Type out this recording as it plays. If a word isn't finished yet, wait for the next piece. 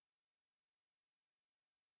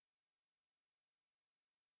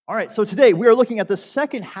All right, so today we are looking at the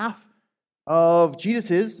second half of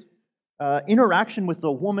Jesus' interaction with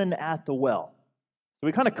the woman at the well. So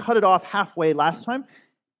we kind of cut it off halfway last time,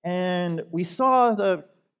 and we saw the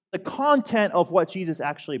content of what Jesus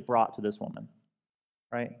actually brought to this woman,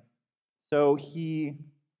 right? So he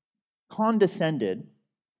condescended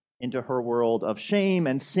into her world of shame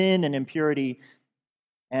and sin and impurity,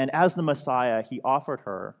 and as the Messiah, he offered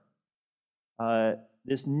her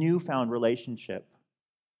this newfound relationship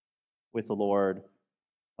with the Lord,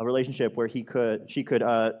 a relationship where she could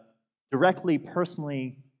directly,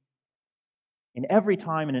 personally, in every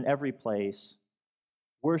time and in every place,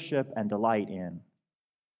 worship and delight in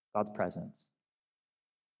God's presence.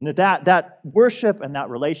 And that worship and that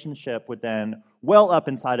relationship would then well up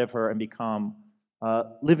inside of her and become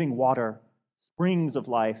living water, springs of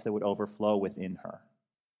life that would overflow within her.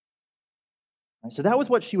 So that was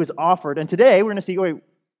what she was offered. And today we're going to see,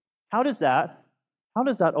 how does that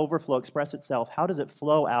overflow express itself? How does it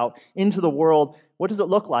flow out into the world? What does it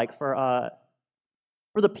look like for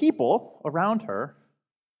the people around her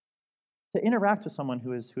to interact with someone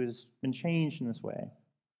who has been changed in this way?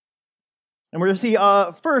 And we're going to see,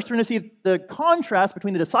 first, we're going to see the contrast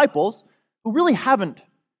between the disciples, who really haven't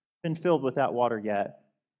been filled with that water yet,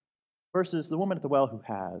 versus the woman at the well who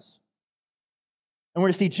has. And we're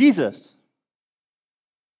going to see Jesus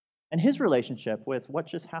and his relationship with what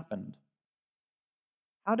just happened.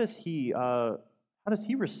 How does he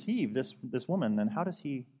receive this woman, and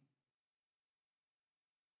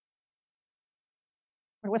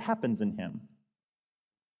what happens in him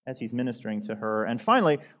as he's ministering to her? And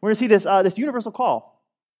finally, we're going to see this universal call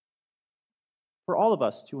for all of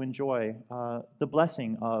us to enjoy the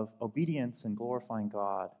blessing of obedience and glorifying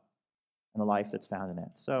God and the life that's found in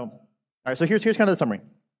it. So, all right. So here's kind of the summary.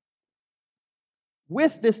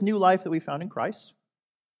 With this new life that we found in Christ,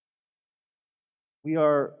 we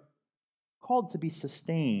are called to be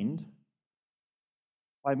sustained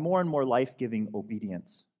by more and more life-giving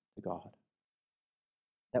obedience to God.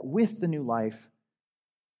 That with the new life,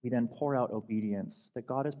 we then pour out obedience that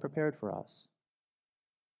God has prepared for us.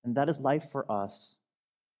 And that is life for us.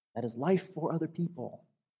 That is life for other people.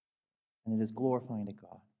 And it is glorifying to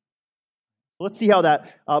God. So let's see how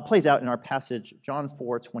that plays out in our passage, John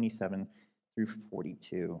 4:27 through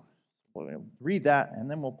 42. So we'll read that,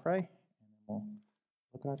 and then we'll pray, and we'll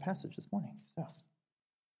look at our passage this morning. So,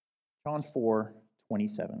 John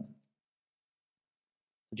 4:27.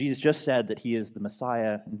 Jesus just said that he is the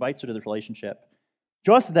Messiah, invites her to the relationship.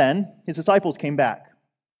 Just then, his disciples came back.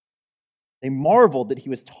 They marveled that he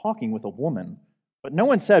was talking with a woman, but no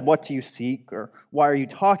one said, "What do you seek?" or "Why are you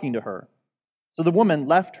talking to her?" So the woman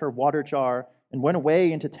left her water jar and went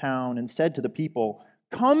away into town and said to the people,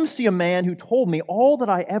 "Come see a man who told me all that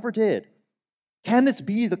I ever did. Can this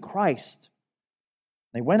be the Christ?"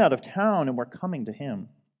 They went out of town and were coming to him.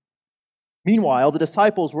 Meanwhile, the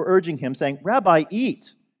disciples were urging him, saying, "Rabbi,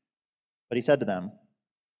 eat." But he said to them,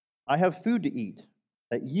 "I have food to eat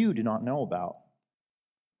that you do not know about."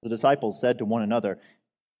 The disciples said to one another,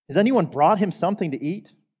 "Has anyone brought him something to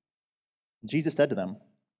eat?" And Jesus said to them,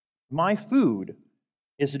 "My food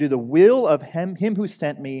is to do the will of him who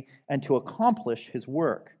sent me and to accomplish his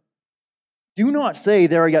work. Do not say,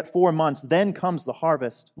 'There are yet 4 months, then comes the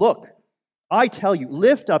harvest.' Look, I tell you,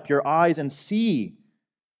 lift up your eyes and see.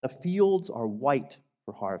 The fields are white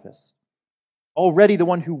for harvest. Already the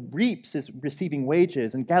one who reaps is receiving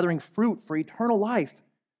wages and gathering fruit for eternal life,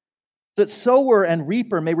 so that sower and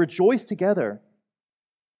reaper may rejoice together.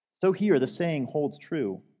 So here the saying holds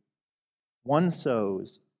true. One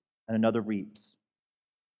sows and another reaps.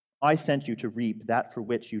 I sent you to reap that for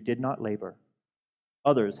which you did not labor.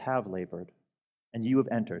 Others have labored, and you have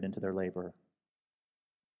entered into their labor."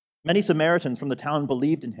 Many Samaritans from the town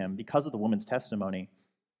believed in him because of the woman's testimony.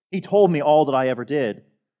 "He told me all that I ever did."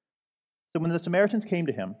 So when the Samaritans came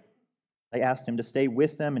to him, they asked him to stay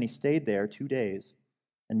with them, and he stayed there 2 days.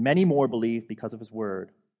 And many more believed because of his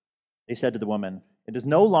word. They said to the woman, "It is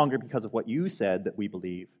no longer because of what you said that we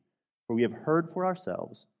believe, for we have heard for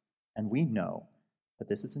ourselves, and we know that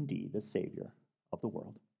this is indeed the Savior of the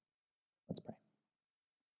world." Let's pray.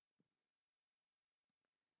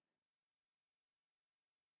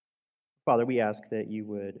 Father, we ask that you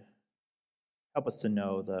would help us to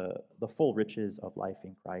know the full riches of life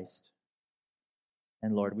in Christ.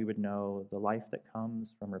 And Lord, we would know the life that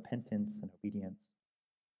comes from repentance and obedience.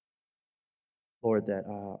 Lord, that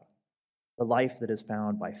the life that is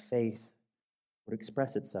found by faith would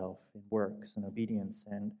express itself in works and obedience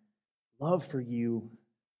and love for you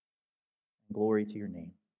and glory to your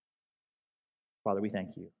name. Father, we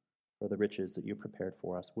thank you for the riches that you prepared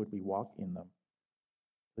for us. Would we walk in them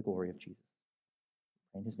for the glory of Jesus?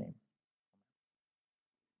 In his name.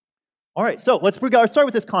 All right, so let's start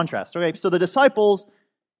with this contrast. Okay, so the disciples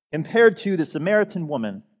compared to the Samaritan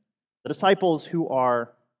woman, the disciples who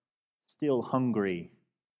are still hungry,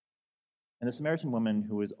 and the Samaritan woman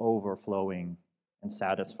who is overflowing and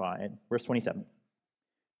satisfied. Verse 27.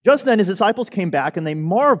 Just then his disciples came back, and they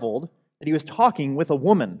marveled that he was talking with a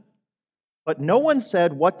woman. But no one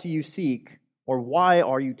said, "What do you seek?" or "Why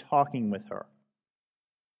are you talking with her?"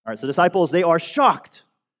 All right, so disciples, they are shocked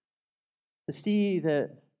to see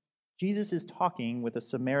that Jesus is talking with a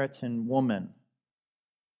Samaritan woman.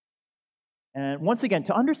 And once again,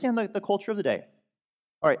 to understand the culture of the day,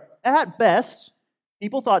 all right, at best,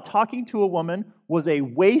 people thought talking to a woman was a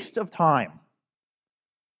waste of time.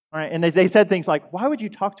 All right, and they said things like, "Why would you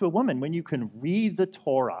talk to a woman when you can read the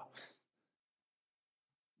Torah?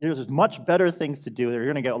 There's much better things to do. You're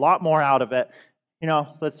going to get a lot more out of it.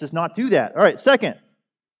 Let's just not do that." All right, second,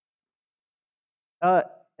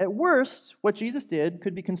 at worst, what Jesus did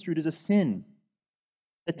could be construed as a sin.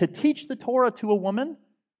 That to teach the Torah to a woman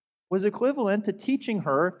was equivalent to teaching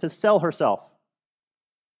her to sell herself.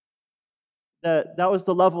 That was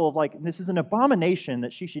the level of this is an abomination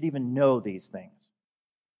that she should even know these things.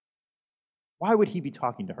 Why would he be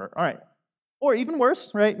talking to her? All right. Or even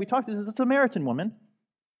worse, right? This is a Samaritan woman.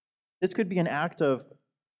 This could be an act of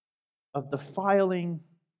defiling,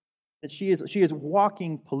 that she is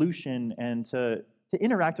walking pollution, and to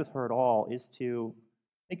interact with her at all is to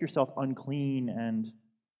make yourself unclean and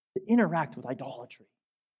to interact with idolatry.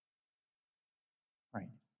 Right.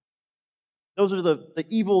 Those are the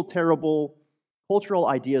evil, terrible cultural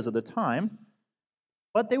ideas of the time,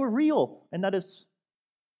 but they were real, and that is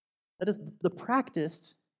the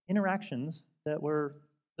practiced interactions that were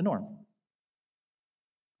the norm. All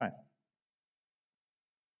right.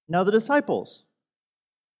 Now the disciples,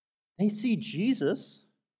 they see Jesus,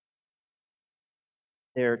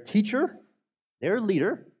 their teacher, their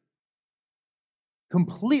leader,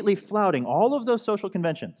 completely flouting all of those social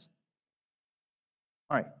conventions.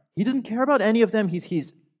 All right, he doesn't care about any of them.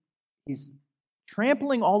 He's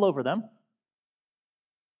trampling all over them.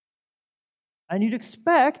 And you'd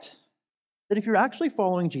expect that if you're actually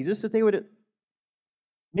following Jesus, that they would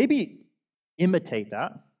maybe imitate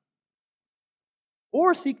that,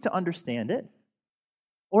 or seek to understand it,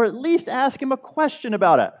 or at least ask him a question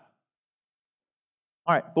about it.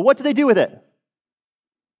 All right, but what do they do with it?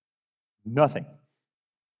 Nothing.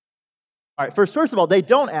 All right, first of all, they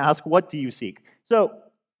don't ask, "What do you seek?"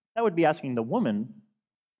 So that would be asking the woman,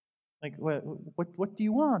 what do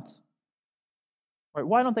you want? All right,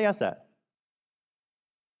 why don't they ask that?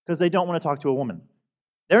 Because they don't want to talk to a woman.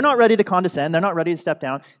 They're not ready to condescend. They're not ready to step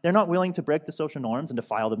down. They're not willing to break the social norms and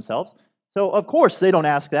defile themselves. So, of course, they don't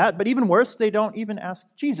ask that. But even worse, they don't even ask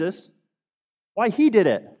Jesus why he did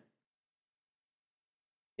it.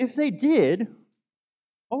 If they did,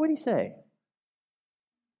 what would he say?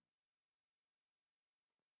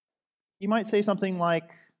 He might say something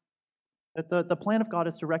like that the plan of God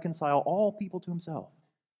is to reconcile all people to himself.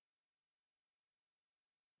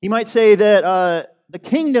 He might say that the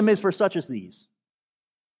kingdom is for such as these.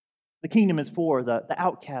 The kingdom is for the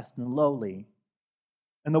outcast and the lowly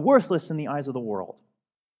and the worthless in the eyes of the world.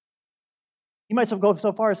 He might go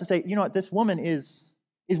so far as to say, this woman is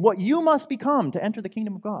what you must become to enter the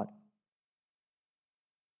kingdom of God.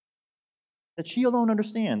 That she alone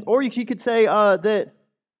understands. Or he could say that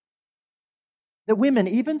women,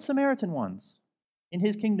 even Samaritan ones, in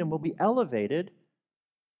his kingdom will be elevated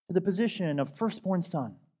to the position of firstborn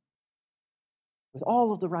son, with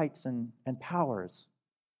all of the rights and powers.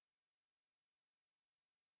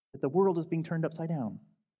 That the world is being turned upside down.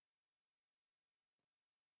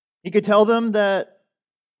 He could tell them that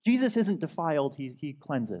Jesus isn't defiled, he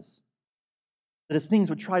cleanses. That as things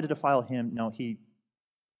would try to defile him, no, he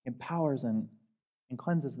empowers and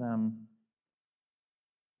cleanses them.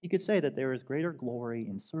 He could say that there is greater glory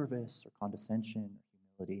in service or condescension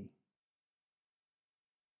or humility.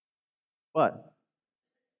 But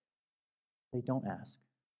they don't ask.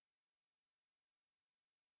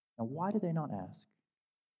 Now, why do they not ask?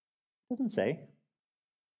 It doesn't say.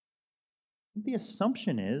 The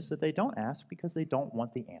assumption is that they don't ask because they don't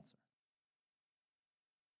want the answer.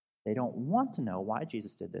 They don't want to know why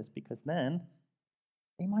Jesus did this because then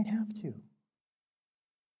they might have to.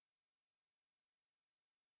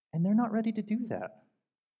 And they're not ready to do that.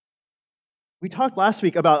 We talked last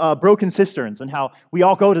week about broken cisterns and how we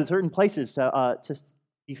all go to certain places to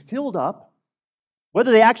be filled up,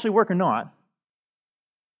 whether they actually work or not.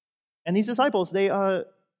 And these disciples, they've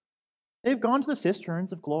gone to the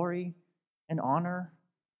cisterns of glory and honor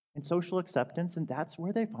and social acceptance, and that's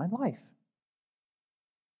where they find life.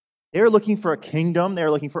 They are looking for a kingdom. They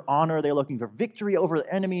are looking for honor. They are looking for victory over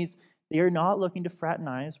the enemies. They are not looking to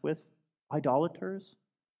fraternize with idolaters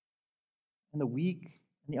and the weak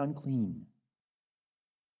and the unclean.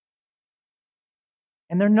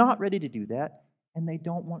 And they're not ready to do that, and they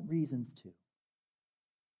don't want reasons to.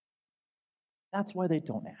 That's why they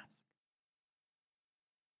don't ask.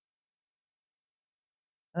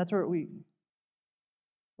 And that's where we're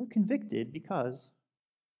convicted because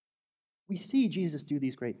we see Jesus do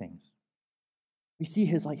these great things. We see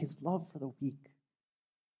his love for the weak,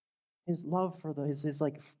 his love for his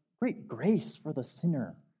great grace for the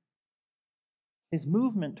sinner, his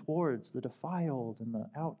movement towards the defiled and the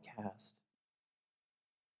outcast.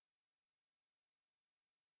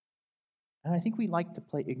 And I think we like to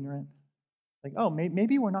play ignorant. Like, oh,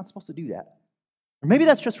 maybe we're not supposed to do that. Or maybe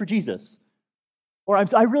that's just for Jesus. Or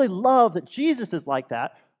I really love that Jesus is like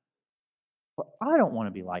that, but I don't want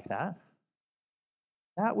to be like that.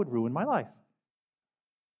 That would ruin my life.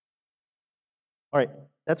 All right,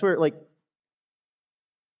 that's where,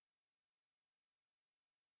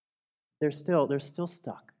 they're still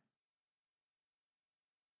stuck.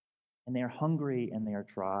 And they are hungry and they are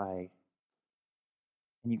dry.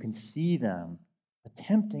 And you can see them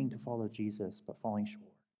attempting to follow Jesus, but falling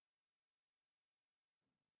short.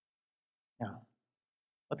 Now,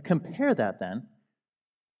 let's compare that then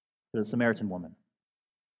to the Samaritan woman.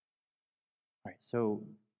 All right, so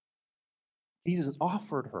Jesus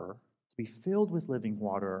offered her to be filled with living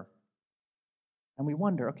water, and we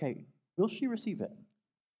wonder, okay, will she receive it?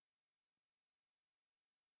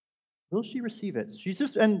 Will she receive it? She's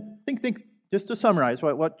just, and think, just to summarize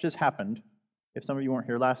what just happened, if some of you weren't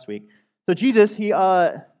here last week. So Jesus, he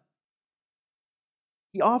offers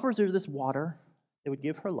her this water that would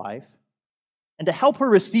give her life, and to help her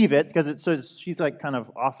receive it, because she's kind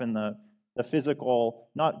of off in the physical,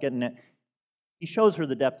 not getting it, he shows her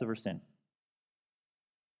the depth of her sin.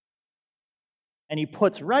 And he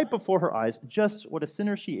puts right before her eyes just what a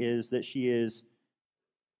sinner she is, that she is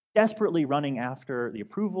desperately running after the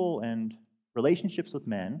approval and relationships with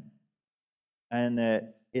men, and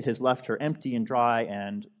that it has left her empty and dry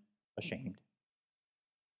and ashamed.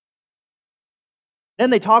 Then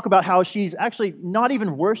they talk about how she's actually not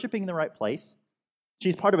even worshiping in the right place.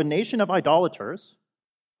 She's part of a nation of idolaters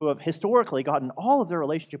who have historically gotten all of their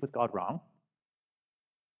relationship with God wrong.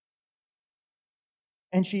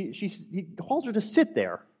 And he calls her to sit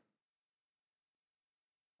there.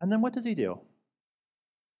 And then what does he do?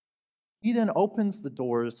 He then opens the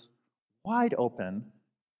doors wide open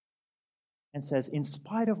and says, in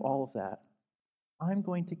spite of all of that, I'm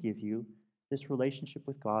going to give you this relationship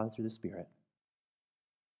with God through the Spirit.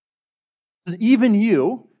 So that even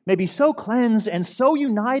you may be so cleansed and so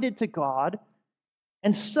united to God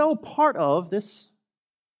and so part of this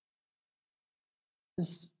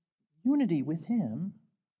unity with Him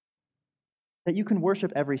that you can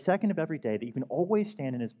worship every second of every day, that you can always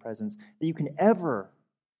stand in His presence, that you can ever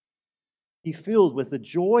be filled with the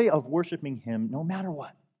joy of worshiping Him no matter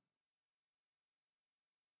what.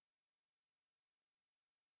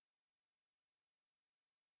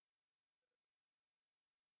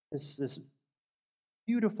 This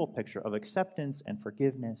beautiful picture of acceptance and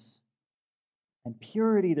forgiveness and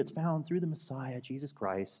purity that's found through the Messiah, Jesus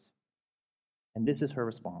Christ. And this is her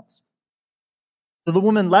response. So the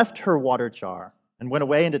woman left her water jar and went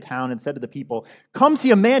away into town and said to the people, "Come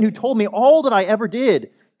see a man who told me all that I ever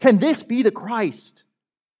did. Can this be the Christ?"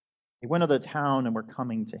 They went to the town and were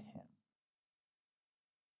coming to him.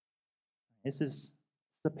 This is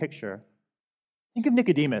the picture. Think of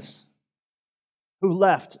Nicodemus, who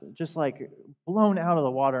left just blown out of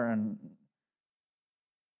the water, and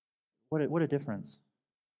what a difference.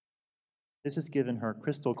 This has given her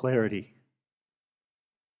crystal clarity.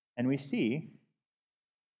 And we see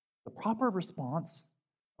the proper response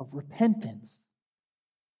of repentance.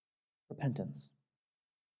 Repentance.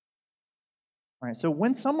 All right, so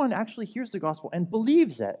when someone actually hears the gospel and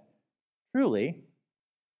believes it, truly,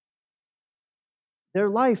 their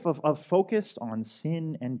life of focus on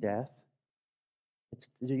sin and death,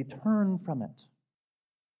 they turn from it.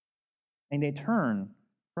 And they turn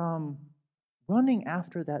from running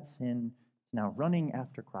after that sin to now running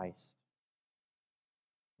after Christ.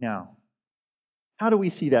 Now, how do we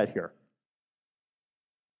see that here?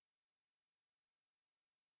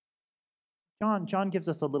 John gives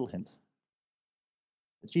us a little hint.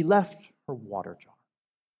 She left her water jar.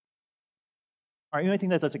 All right, you might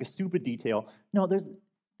think that's like a stupid detail. No, there's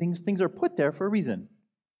things are put there for a reason.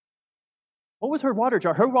 What was her water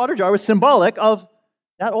jar? Her water jar was symbolic of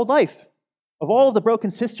that old life, of all of the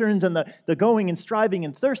broken cisterns and the going and striving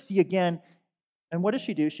and thirsty again. And what does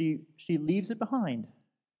she do? She leaves it behind.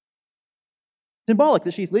 Symbolic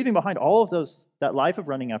that she's leaving behind all of that life of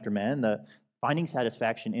running after men, the finding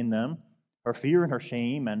satisfaction in them, her fear and her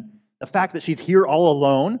shame, and the fact that she's here all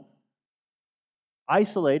alone,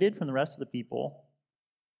 isolated from the rest of the people.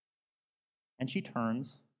 And she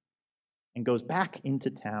turns and goes back into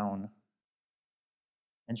town.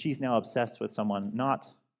 And she's now obsessed with someone, not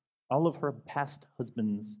all of her past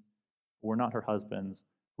husbands who were not her husbands.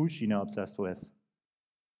 Who's she now obsessed with?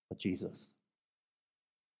 But Jesus.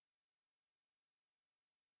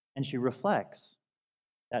 And she reflects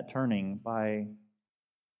that turning by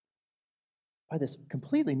this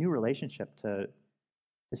completely new relationship to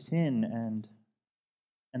sin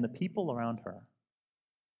and the people around her.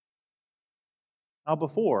 Now,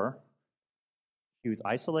 before, she was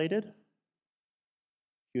isolated.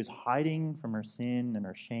 She was hiding from her sin and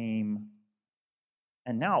her shame.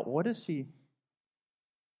 And now, what is she?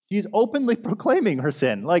 She's openly proclaiming her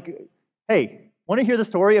sin. Like, hey, want to hear the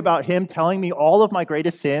story about him telling me all of my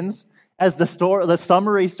greatest sins as the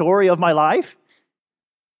summary story of my life?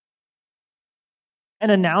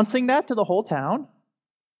 And announcing that to the whole town?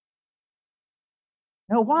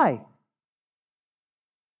 No, why?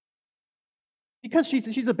 Because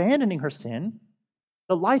she's abandoning her sin.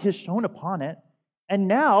 The light has shone upon it. And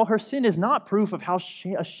now her sin is not proof of how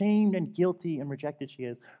ashamed and guilty and rejected she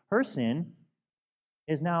is. Her sin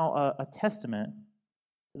is now a testament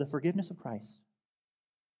to the forgiveness of Christ,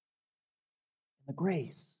 and the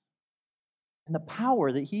grace, and the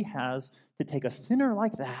power that he has to take a sinner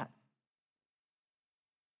like that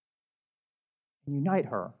and unite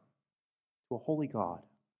her to a holy God.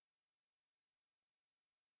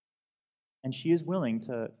 And she is willing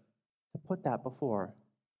to put that before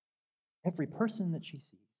every person that she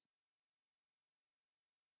sees.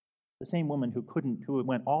 The same woman who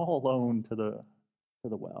went all alone to the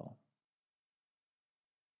well.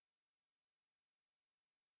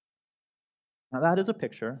 Now that is a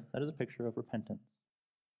picture of repentance.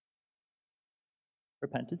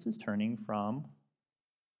 Repentance is turning from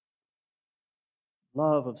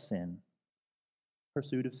love of sin,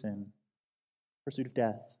 pursuit of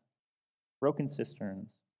death, broken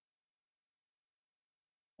cisterns,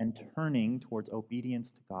 and turning towards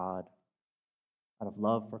obedience to God out of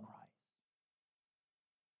love for Christ.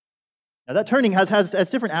 Now that turning has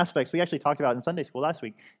different aspects we actually talked about in Sunday school last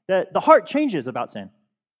week. That the heart changes about sin.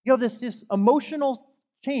 You have this emotional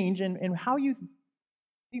change in how you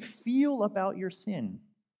feel about your sin.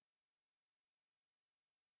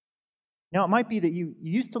 Now it might be that you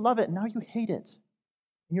used to love it and now you hate it.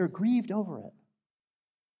 And you're grieved over it.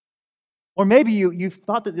 Or maybe you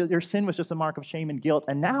thought that your sin was just a mark of shame and guilt,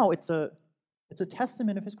 and now it's a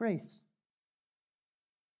testament of his grace.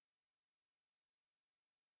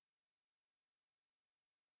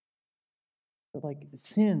 But like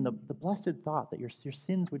sin, the blessed thought that your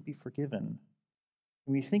sins would be forgiven.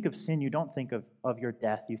 When you think of sin, you don't think of your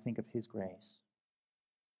death, you think of his grace.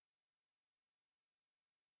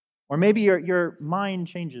 Or maybe your mind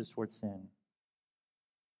changes towards sin.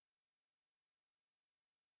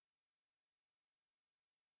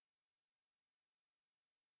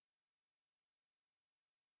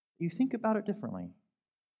 You think about it differently.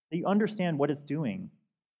 That you understand what it's doing.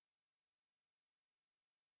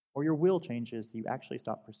 Or your will changes, so you actually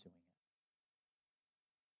stop pursuing it.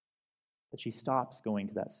 That she stops going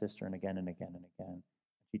to that cistern again and again and again.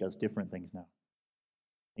 She does different things now.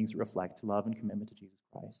 Things that reflect love and commitment to Jesus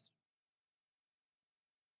Christ.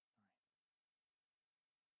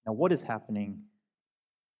 Now, what is happening?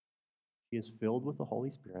 She is filled with the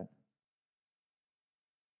Holy Spirit.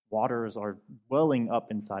 Waters are welling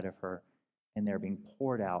up inside of her, and they're being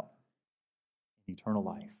poured out in eternal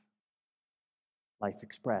life. Life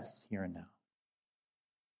expressed here and now.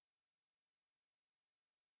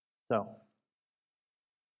 So,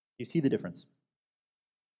 you see the difference.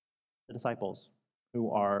 The disciples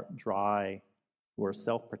who are dry, who are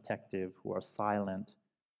self-protective, who are silent.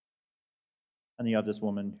 And you have this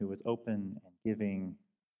woman who is open and giving,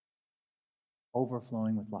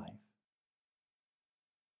 overflowing with life.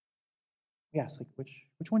 Yes, like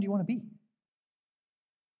which one do you want to be?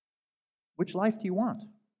 Which life do you want? Do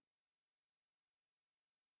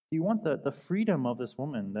you want the freedom of this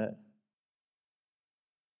woman that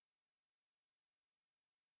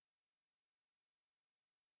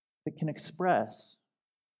can express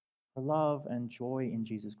her love and joy in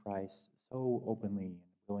Jesus Christ so openly and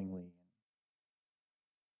willingly?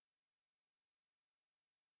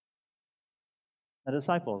 The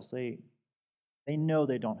disciples, they know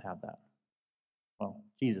they don't have that. Well,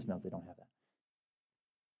 Jesus knows they don't have that.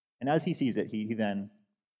 And as he sees it, he then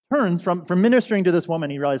turns from ministering to this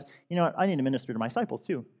woman. He realizes, you know what, I need to minister to my disciples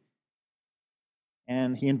too.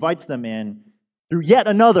 And he invites them in through yet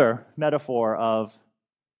another metaphor of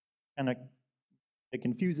kind of, it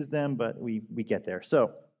confuses them, but we get there.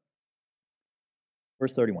 So,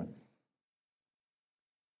 verse 31.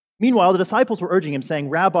 Meanwhile, the disciples were urging him, saying,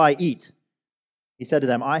 "Rabbi, eat." He said to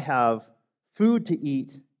them, "I have food to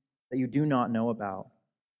eat that you do not know about."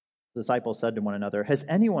 The disciples said to one another, "Has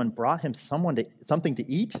anyone brought him something to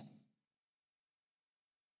eat?"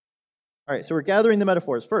 All right, so we're gathering the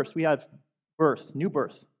metaphors. First, we have birth, new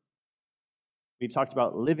birth. We've talked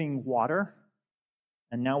about living water,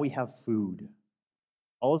 and now we have food.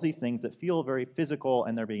 All of these things that feel very physical,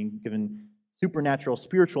 and they're being given supernatural,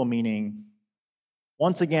 spiritual meaning.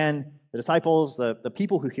 Once again, the disciples, the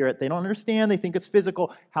people who hear it, they don't understand. They think it's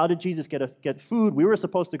physical. How did Jesus get food? We were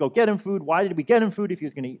supposed to go get him food. Why did we get him food if he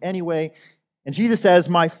was going to eat anyway? And Jesus says,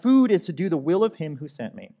 "My food is to do the will of him who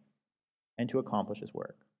sent me and to accomplish his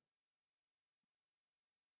work."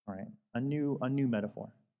 All right, a new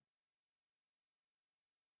metaphor.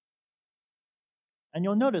 And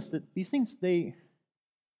you'll notice that these things, they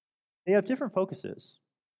have different focuses.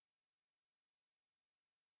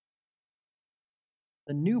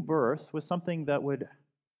 The new birth was something that would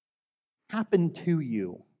happen to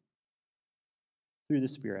you through the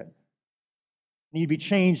Spirit. And you'd be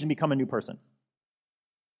changed and become a new person.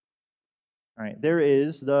 All right, there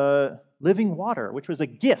is the living water, which was a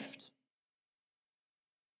gift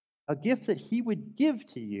that he would give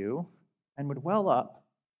to you and would well up.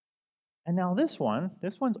 And now this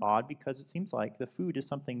one's odd because it seems like the food is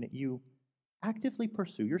something that you actively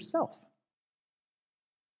pursue yourself.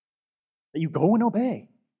 That you go and obey,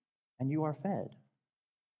 and you are fed.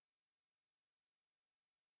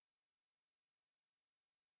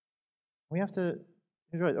 We have to,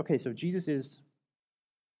 okay, so Jesus is,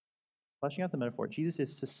 fleshing out the metaphor, Jesus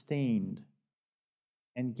is sustained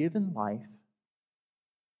and given life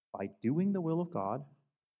by doing the will of God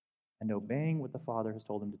and obeying what the Father has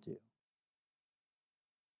told him to do.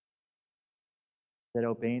 That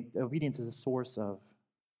obedience is a source of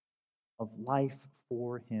life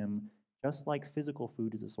for him, just like physical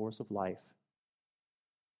food is a source of life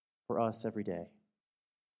for us every day.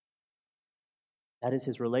 That is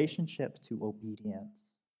his relationship to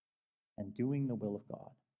obedience and doing the will of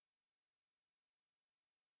God.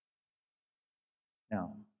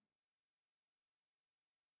 Now,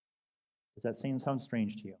 does that sound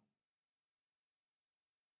strange to you?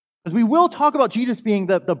 Because we will talk about Jesus being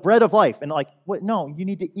the bread of life. And like, what? No, you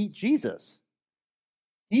need to eat Jesus.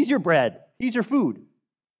 He's your bread. He's your food.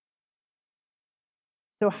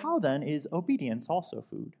 So how then is obedience also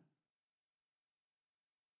food?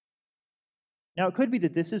 Now, it could be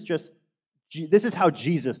that this is how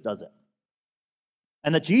Jesus does it.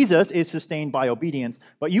 And that Jesus is sustained by obedience,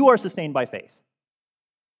 but you are sustained by faith.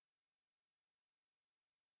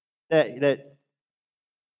 That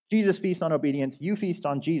Jesus feasts on obedience, you feast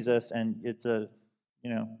on Jesus, and it's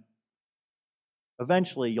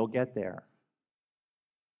eventually you'll get there.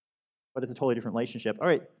 But it's a totally different relationship. All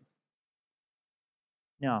right.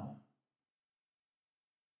 Now,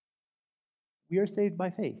 we are saved by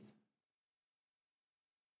faith.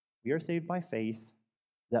 We are saved by faith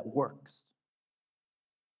that works.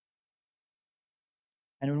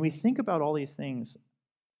 And when we think about all these things,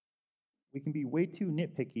 we can be way too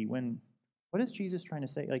nitpicky what is Jesus trying to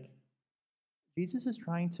say? Like, Jesus is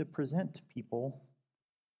trying to present to people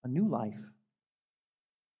a new life.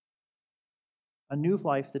 A new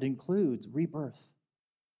life that includes rebirth.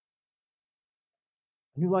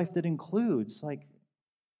 A new life that includes, like,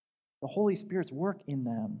 the Holy Spirit's work in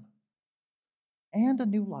them. And a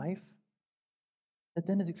new life that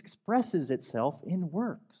then expresses itself in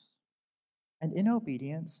works and in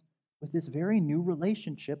obedience with this very new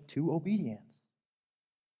relationship to obedience.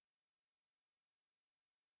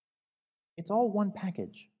 It's all one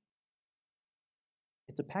package.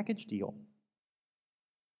 It's a package deal.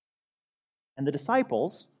 And the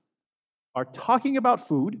disciples are talking about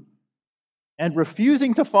food and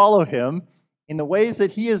refusing to follow him in the ways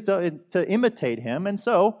that he has done to imitate him. And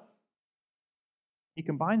so he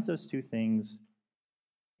combines those two things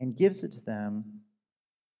and gives it to them,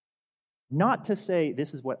 not to say,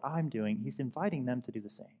 this is what I'm doing. He's inviting them to do the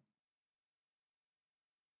same.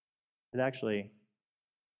 But actually,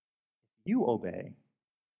 if you obey,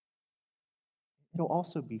 it'll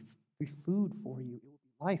also be food for you. It will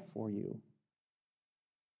be life for you.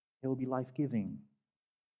 It will be life-giving.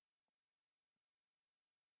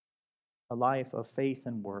 A life of faith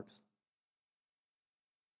and works,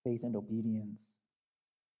 faith and obedience.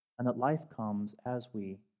 And that life comes as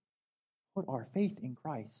we put our faith in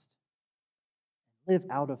Christ and live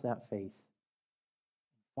out of that faith,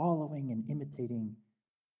 following and imitating,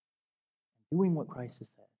 and doing what Christ has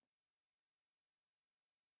said.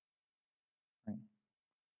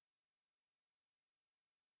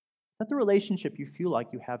 that the relationship you feel like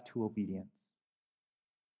you have to obedience,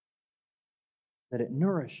 that it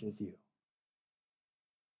nourishes you,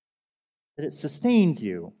 that it sustains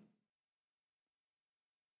you.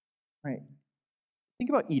 Right? Think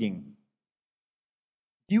about eating.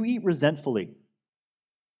 Do you eat resentfully?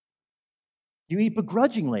 Do you eat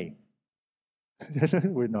begrudgingly?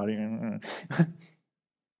 We're not even.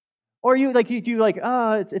 Or you like you do like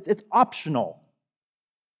it's optional.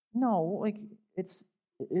 No, like it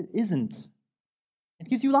isn't. It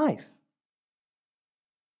gives you life.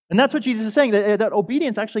 And that's what Jesus is saying, that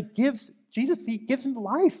obedience actually gives Jesus, he gives him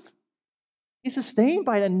life. He's sustained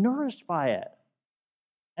by it and nourished by it.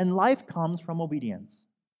 And life comes from obedience.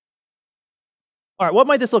 All right, what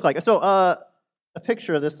might this look like? So a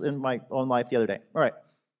picture of this in my own life the other day. All right.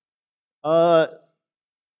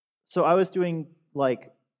 So I was doing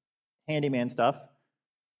like handyman stuff,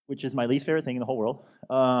 which is my least favorite thing in the whole world.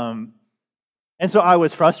 And so I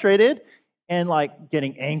was frustrated and like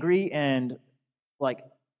getting angry and like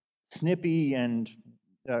snippy and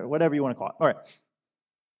whatever you want to call it. All right.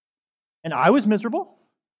 And I was miserable.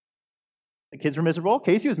 The kids were miserable.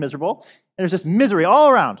 Casey was miserable. And there's just misery all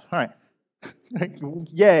around. All right.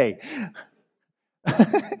 Yay.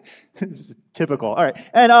 This is typical. All right.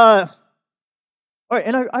 And I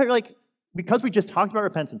like, because we just talked about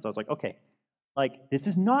repentance, I was like, okay, like this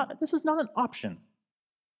is not an option.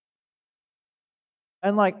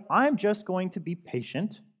 And like, I'm just going to be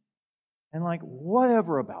patient and like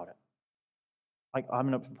whatever about it. Like, I'm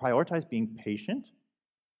going to prioritize being patient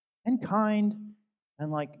and kind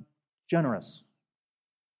and like generous.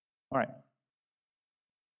 All right.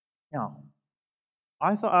 Now,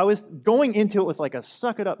 I thought I was going into it with like a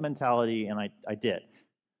suck it up mentality, and I did.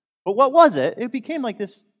 But what was it? It became like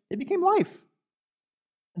this, it became life.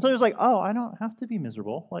 And so it was like, oh, I don't have to be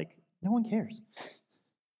miserable. Like, no one cares.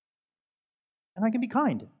 And I can be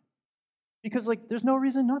kind. Because like there's no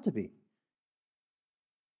reason not to be.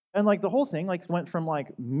 And like the whole thing like went from like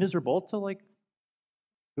miserable to like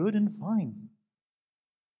good and fine.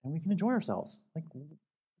 And we can enjoy ourselves. Like,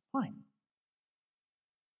 fine.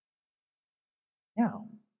 Now,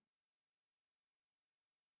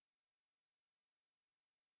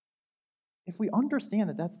 if we understand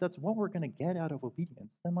that that's what we're going to get out of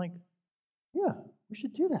obedience, then like, yeah, we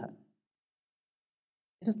should do that.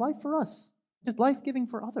 It is life for us. It is life-giving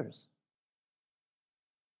for others.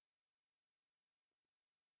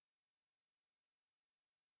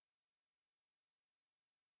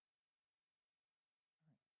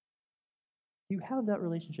 You have that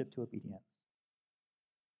relationship to obedience.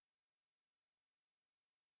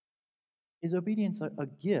 Is obedience a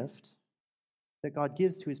gift that God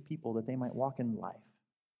gives to his people that they might walk in life?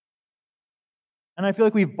 And I feel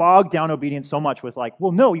like we've bogged down obedience so much with like,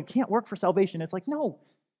 well, no, you can't work for salvation. It's like, no,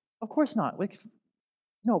 of course not. Like,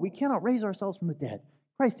 no, we cannot raise ourselves from the dead.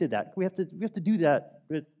 Christ did that. We have to do that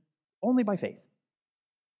only by faith.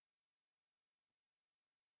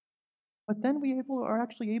 But then we are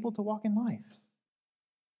actually able to walk in life.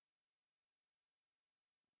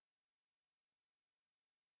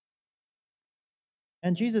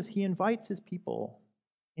 And Jesus, he invites his people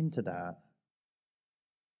into that.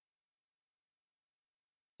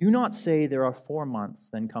 Do not say there are 4 months,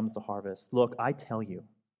 then comes the harvest. Look, I tell you,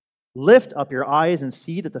 lift up your eyes and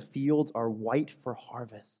see that the fields are white for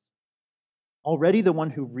harvest. Already the one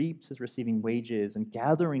who reaps is receiving wages and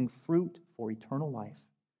gathering fruit for eternal life.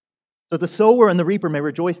 So the sower and the reaper may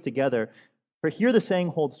rejoice together. For here the saying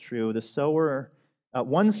holds true, the sower,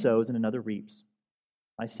 one sows and another reaps.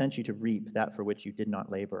 I sent you to reap that for which you did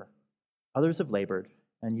not labor. Others have labored,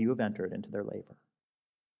 and you have entered into their labor.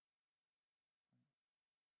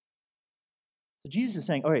 So Jesus is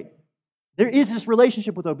saying, all right, there is this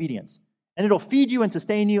relationship with obedience, and it'll feed you and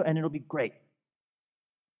sustain you, and it'll be great.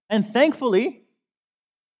 And thankfully,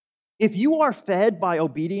 if you are fed by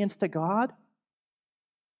obedience to God,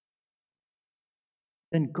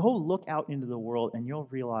 then go look out into the world, and you'll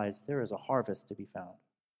realize there is a harvest to be found.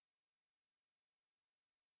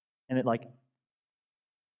 And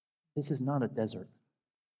this is not a desert.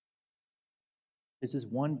 This is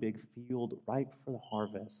one big field ripe for the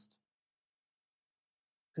harvest.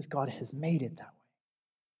 Because God has made it that way.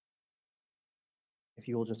 If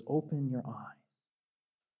you will just open your eyes.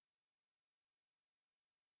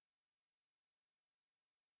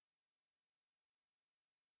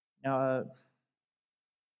 Now, I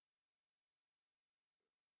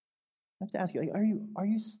have to ask you, are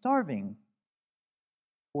you starving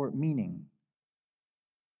for meaning,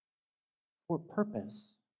 for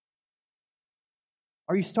purpose?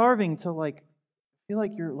 Are you starving to feel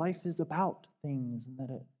like your life is about things and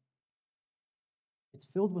that it's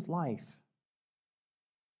filled with life?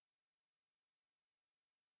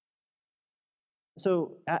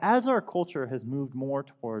 So as our culture has moved more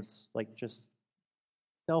towards like just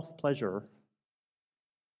self-pleasure,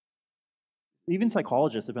 even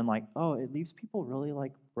psychologists have been like, oh, it leaves people really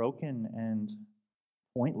like broken and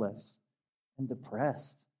pointless and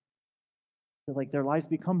depressed. Like their lives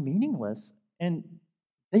become meaningless, and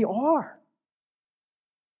they are.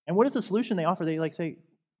 And what is the solution they offer? They like say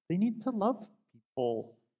they need to love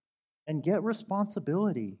people and get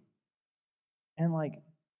responsibility and like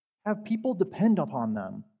have people depend upon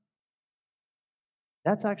them.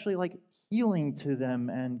 That's actually like healing to them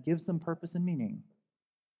and gives them purpose and meaning.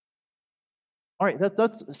 All right,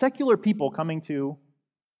 that's secular people coming to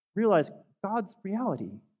realize God's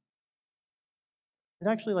reality. It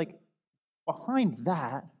actually like behind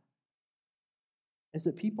that is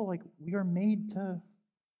that people like we are made to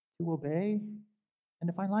obey and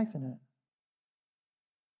to find life in it.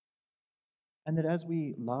 And that as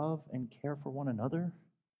we love and care for one another,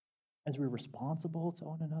 as we're responsible to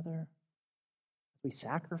one another, as we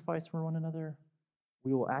sacrifice for one another,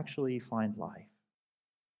 we will actually find life.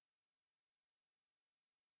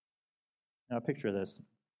 Now, picture this.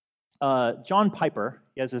 John Piper,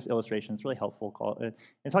 he has this illustration. It's really helpful.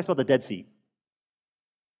 It talks about the Dead Sea.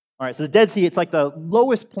 All right, so the Dead Sea, it's like the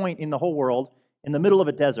lowest point in the whole world, in the middle of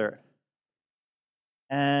a desert.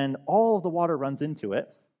 And all of the water runs into it.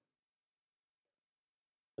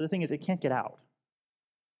 But the thing is, it can't get out.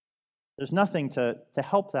 There's nothing to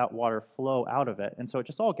help that water flow out of it. And so it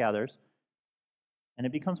just all gathers. And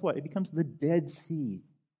it becomes what? It becomes the Dead Sea.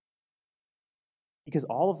 Because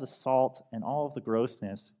all of the salt and all of the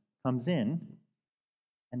grossness comes in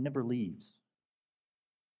and never leaves.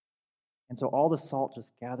 And so all the salt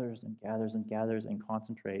just gathers and gathers and gathers and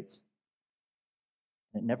concentrates.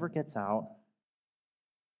 And it never gets out.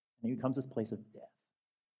 And it becomes this place of death.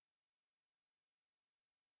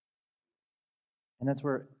 And that's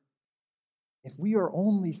where, if we are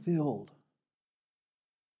only filled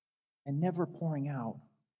and never pouring out,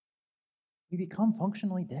 we become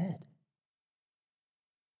functionally dead.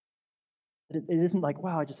 It isn't like,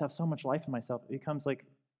 wow, I just have so much life in myself. It becomes like,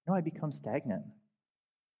 no, I become stagnant.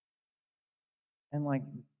 And like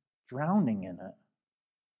drowning in it.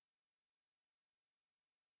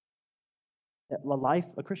 That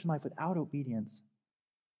a Christian life without obedience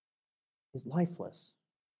is lifeless.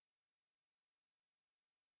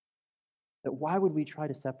 That why would we try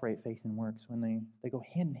to separate faith and works when they go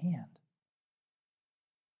hand in hand?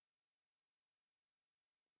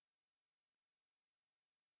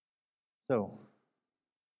 So,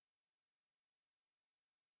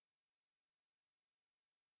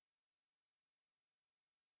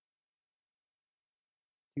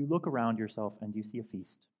 you look around yourself and you see a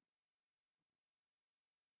feast.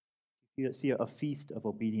 You see a feast of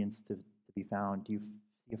obedience to be found. Do you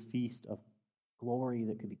see a feast of glory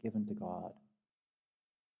that could be given to God?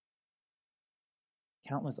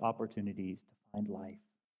 Countless opportunities to find life.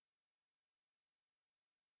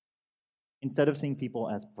 Instead of seeing people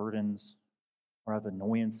as burdens or as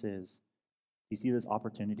annoyances, you see these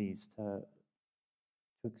opportunities to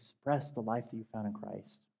express the life that you found in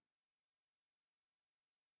Christ.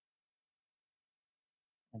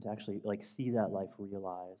 And to actually like see that life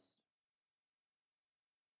realized.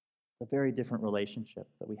 It's a very different relationship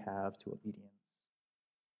that we have to obedience.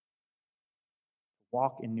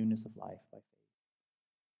 Walk in newness of life by faith.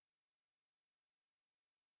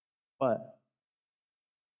 But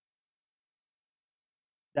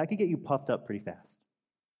that could get you puffed up pretty fast.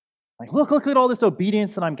 Like, look at all this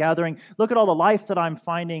obedience that I'm gathering. Look at all the life that I'm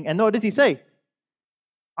finding. And what does he say?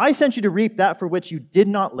 I sent you to reap that for which you did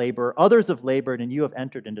not labor. Others have labored, and you have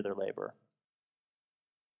entered into their labor.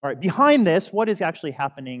 All right, behind this, what is actually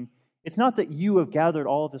happening? It's not that you have gathered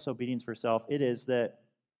all of this obedience for yourself. It is that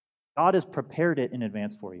God has prepared it in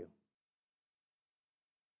advance for you.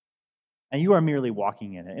 And you are merely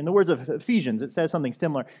walking in it. In the words of Ephesians, it says something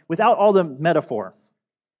similar, without all the metaphor.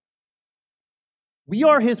 We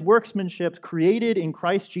are his workmanship, created in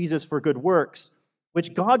Christ Jesus for good works,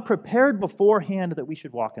 which God prepared beforehand that we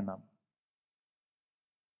should walk in them.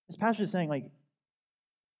 This passage is saying, like,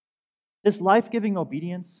 this life-giving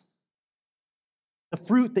obedience, the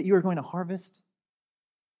fruit that you are going to harvest,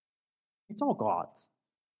 it's all God's.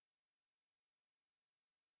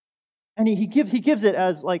 And he gives it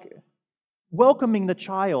as, like, welcoming the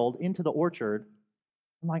child into the orchard.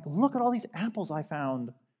 I'm like, look at all these apples I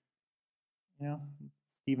found. You know,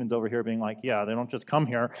 Stephen's over here being like, yeah, they don't just come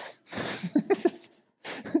here.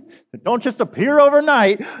 They don't just appear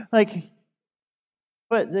overnight. Like,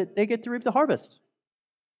 but they get to reap the harvest.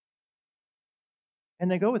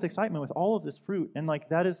 And they go with excitement with all of this fruit. And like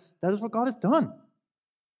that is what God has done.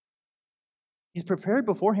 He's prepared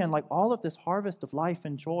beforehand like all of this harvest of life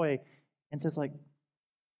and joy and says like,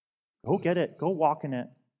 go get it, go walk in it,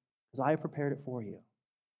 because I have prepared it for you.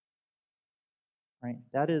 Right?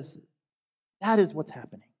 That is what's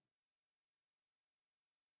happening.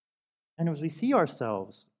 And as we see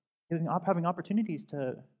ourselves having opportunities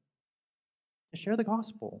to share the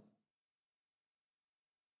gospel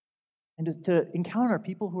and to encounter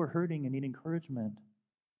people who are hurting and need encouragement,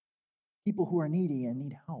 people who are needy and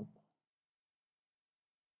need help,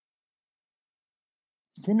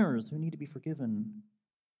 sinners who need to be forgiven,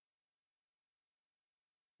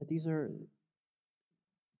 that these are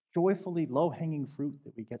joyfully low-hanging fruit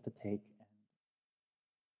that we get to take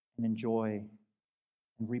and enjoy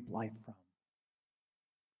and reap life from.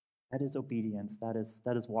 That is obedience. That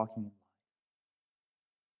is walking in life.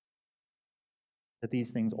 That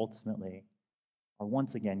these things ultimately are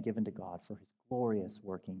once again given to God for his glorious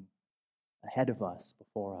working ahead of us,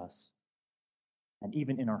 before us, and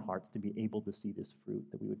even in our hearts to be able to see this fruit,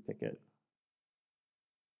 that we would pick it.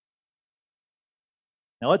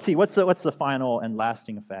 Now let's see, what's the final and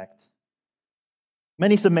lasting effect?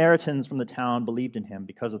 Many Samaritans from the town believed in him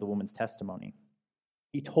because of the woman's testimony.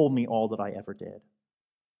 He told me all that I ever did.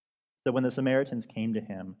 So when the Samaritans came to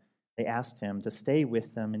him, they asked him to stay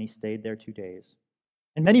with them, and he stayed there 2 days.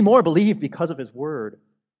 And many more believed because of his word.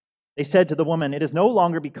 They said to the woman, "It is no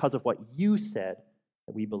longer because of what you said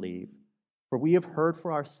that we believe, for we have heard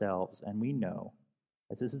for ourselves, and we know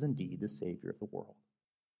that this is indeed the Savior of the world."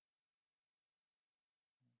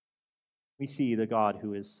 We see the God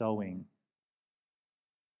who is sowing.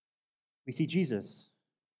 We see Jesus,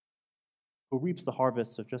 who reaps the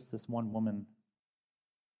harvest of just this one woman.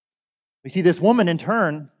 We see this woman, in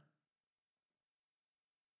turn,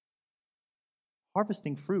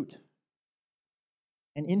 harvesting fruit.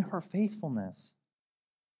 And in her faithfulness,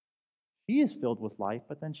 she is filled with life,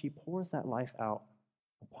 but then she pours that life out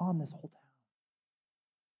upon this whole town.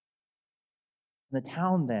 And the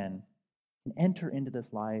town then can enter into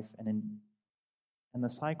this life and the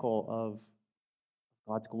cycle of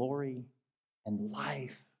God's glory and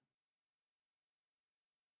life.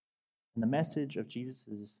 And the message of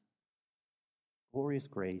Jesus' glorious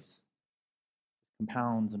grace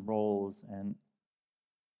compounds and rolls, and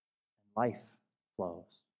life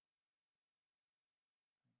flows.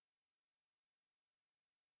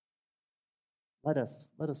 Let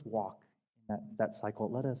us walk in that cycle.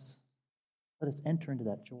 Let us enter into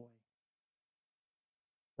that joy.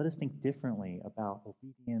 Let us think differently about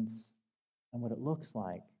obedience and what it looks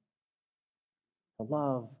like to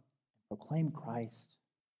love and proclaim Christ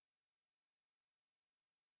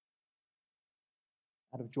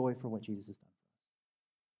out of joy for what Jesus has done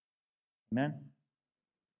for us. Amen?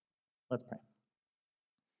 Let's pray.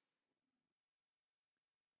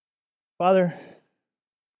 Father,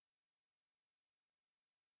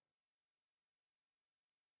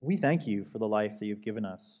 we thank you for the life that you've given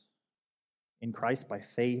us in Christ by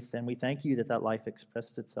faith, and we thank you that that life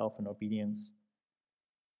expresses itself in obedience.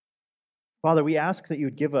 Father, we ask that you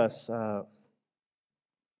would give us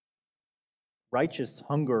righteous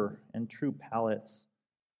hunger and true palates.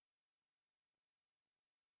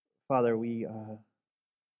 Father, we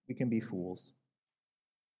can be fools,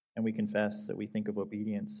 and we confess that we think of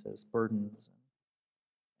obedience as burdens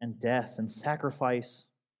and death and sacrifice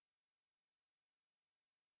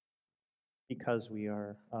because we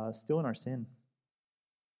are still in our sin,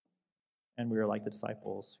 and we are like the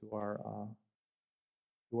disciples who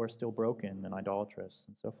are still broken and idolatrous.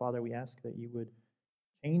 And so, Father, we ask that you would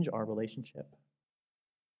change our relationship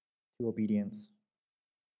to obedience,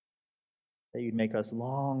 that you'd make us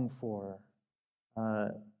long for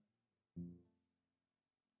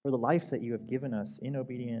the life that you have given us in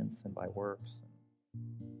obedience and by works.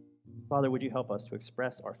 Father, would you help us to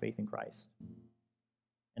express our faith in Christ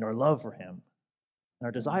and our love for him and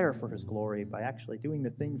our desire for his glory by actually doing the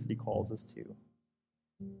things that he calls us to.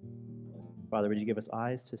 Father, would you give us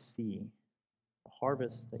eyes to see the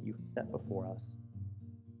harvest that you have set before us,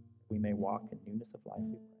 that we may walk in newness of life,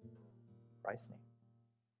 we pray. In Christ's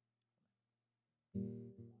name.